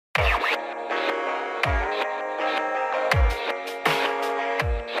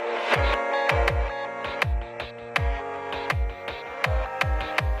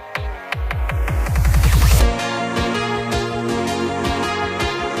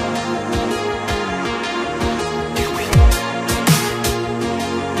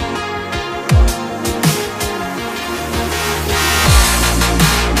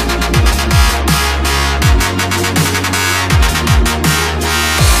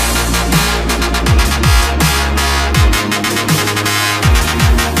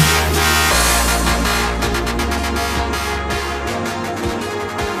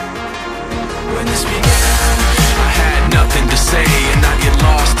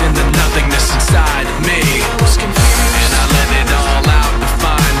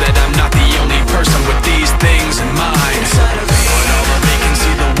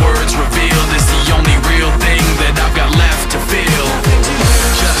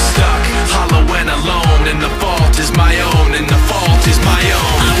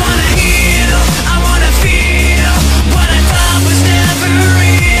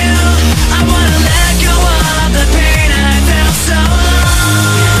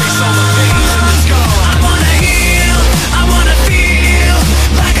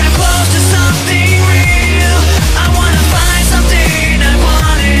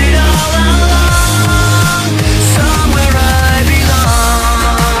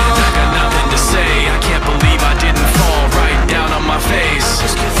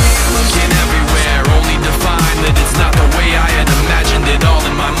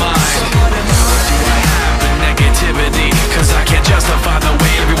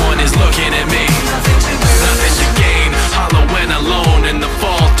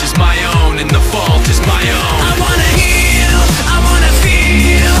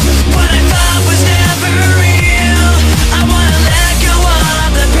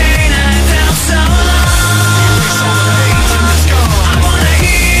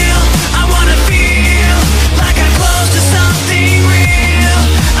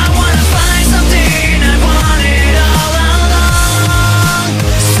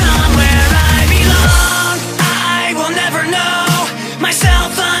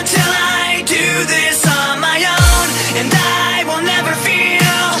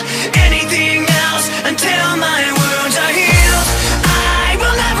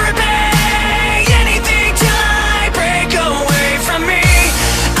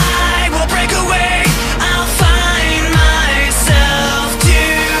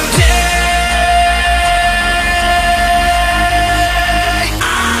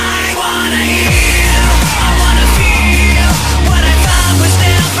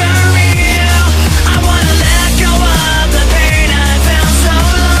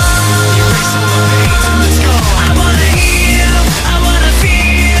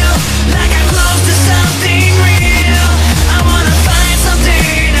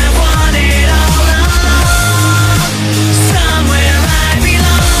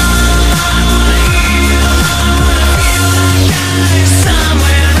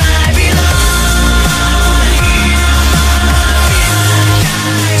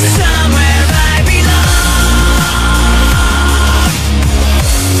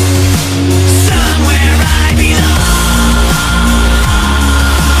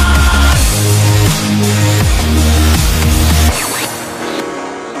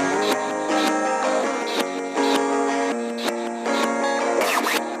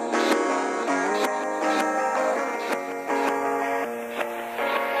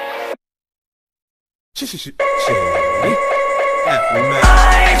I've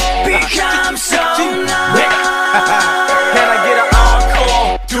become so numb. Can I get an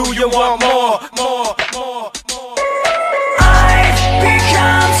encore? Do you want more? I've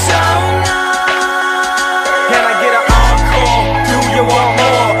become so numb. Can I get an encore? Do you want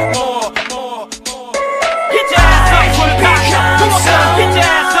more? Get your ass up for the doctor. Come on, get your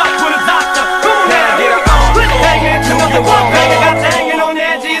ass up for the doctor. Come on now, get an encore. Let's hang it to another one banger. Got you hanging on the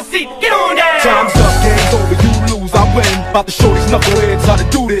edge of your seat. Get on down. Time's up, game's over, you lose, I win. About to show these knuckleheads how to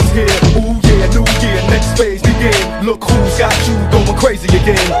do this here. Ooh yeah, new year, next phase begin. Look who's got you going crazy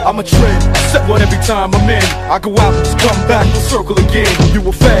again. I'm a trend, set one every time I'm in. I go out and just come back and circle again. You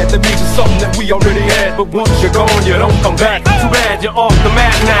a fad, that means it's something that we already had. But once you're gone, you don't come back. Too bad you're off the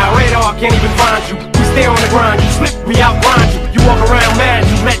map now. Radar can't even find you. We stay on the grind, you slip, we outgrind you. You walk around mad,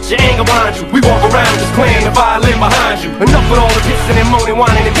 you let your anger blind you. We walk around just playing the violin behind you. Enough with all the pissing and moaning,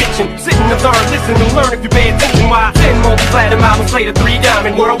 whining and bitching. Sit and observe, listen and learn if you pay attention. Why 10 multi-platinum albums later, 3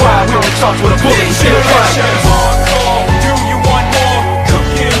 diamond worldwide. We're on the charts with a bullet and shit. Hardcore, do you want more? Cook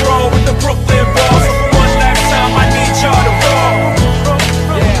and roll with the Brooklyn boys. So for one last time, I need y'all to roll.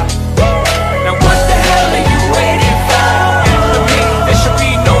 Yeah. Now what the hell are you waiting for? After me, there should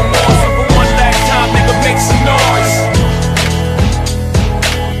be no more. So for one last time, nigga, make some noise.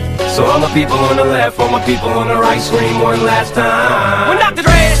 So all my people on the left, all my people on the right, scream one last time. When Dr.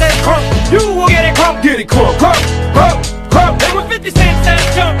 Dre says crunk, you will get it crunk. Get it crunk, crunk, crunk, crunk. And when 50 Cent says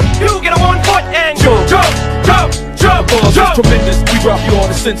jump, you get a 1 foot and Jump, jump, jump, jump, buzz jump. is tremendous, we drop you on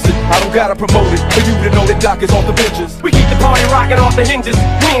the census. I don't gotta promote it, for you to know that Doc is off the benches. We keep the party rocking off the hinges.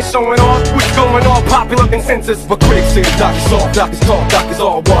 We ain't showing off, we're going all popular consensus. But critics say the Doc is soft, Doc is tall, Doc is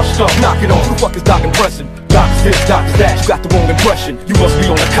all washed up. Knock it off, who the fuck is Doc impressing? Doc is this, Doc is that, you got the wrong impression. You must be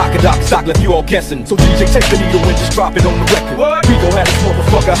on the cock of Doc left you all guessing. So DJ, take the needle and just drop it on the record. What? We gon' have this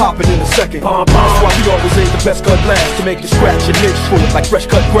motherfucker hopping in a second. That's why we always aim the best cut last, to make you scratch your niche full like fresh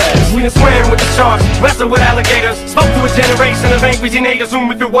cut grass. We done swam with the sharks, wrestled with alligators. Spoke to a generation of angry teenagers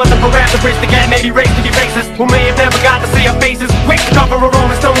whom if it wasn't for rap to bridge the gap, maybe raised to be racist. Who may have never got to see our faces, wait to cover our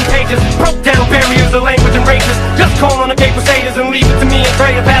Rolling Stone pages. Broke down barriers of language and races. Just call on the gay crusaders and leave it to me and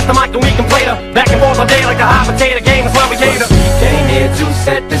Trey to pass the mic and we can play the back and forth all day like a hot potato game. That's why we cater. We came here to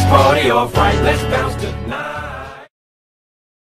set this party off right. Let's bounce.